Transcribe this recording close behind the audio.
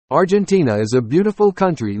Argentina is a beautiful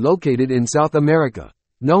country located in South America,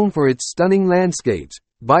 known for its stunning landscapes,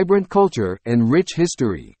 vibrant culture, and rich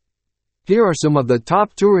history. Here are some of the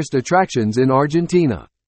top tourist attractions in Argentina.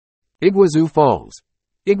 Iguazu Falls.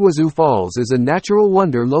 Iguazu Falls is a natural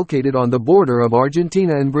wonder located on the border of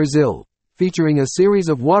Argentina and Brazil, featuring a series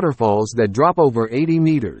of waterfalls that drop over 80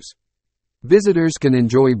 meters. Visitors can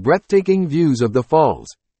enjoy breathtaking views of the falls,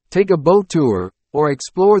 take a boat tour, or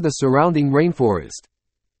explore the surrounding rainforest.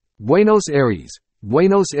 Buenos Aires.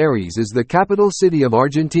 Buenos Aires is the capital city of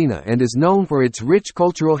Argentina and is known for its rich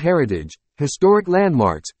cultural heritage, historic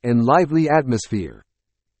landmarks, and lively atmosphere.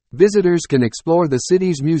 Visitors can explore the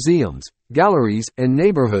city's museums, galleries, and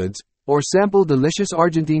neighborhoods, or sample delicious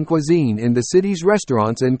Argentine cuisine in the city's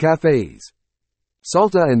restaurants and cafes.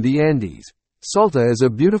 Salta and the Andes. Salta is a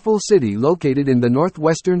beautiful city located in the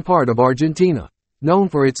northwestern part of Argentina, known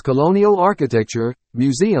for its colonial architecture,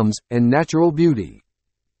 museums, and natural beauty.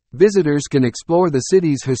 Visitors can explore the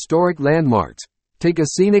city's historic landmarks, take a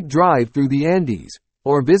scenic drive through the Andes,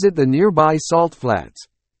 or visit the nearby salt flats.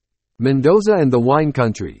 Mendoza and the wine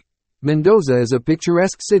country. Mendoza is a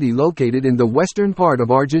picturesque city located in the western part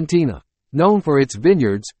of Argentina, known for its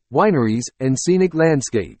vineyards, wineries, and scenic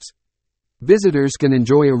landscapes. Visitors can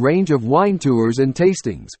enjoy a range of wine tours and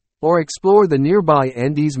tastings, or explore the nearby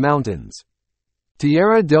Andes Mountains.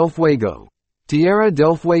 Tierra del Fuego. Tierra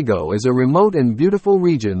del Fuego is a remote and beautiful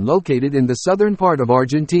region located in the southern part of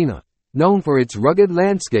Argentina, known for its rugged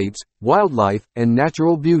landscapes, wildlife, and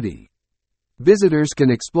natural beauty. Visitors can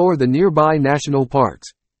explore the nearby national parks,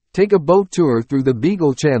 take a boat tour through the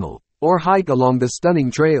Beagle Channel, or hike along the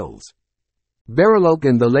stunning trails. Bariloche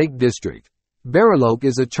and the Lake District. Bariloche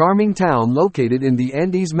is a charming town located in the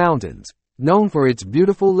Andes Mountains, known for its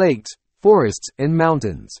beautiful lakes, forests, and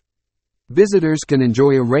mountains. Visitors can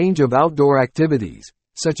enjoy a range of outdoor activities,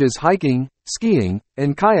 such as hiking, skiing,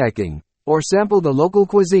 and kayaking, or sample the local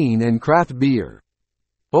cuisine and craft beer.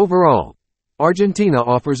 Overall, Argentina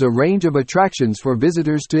offers a range of attractions for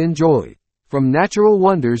visitors to enjoy, from natural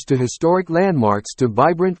wonders to historic landmarks to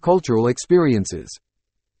vibrant cultural experiences.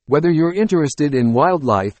 Whether you're interested in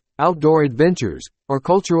wildlife, outdoor adventures, or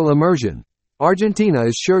cultural immersion, Argentina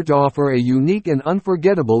is sure to offer a unique and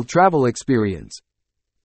unforgettable travel experience.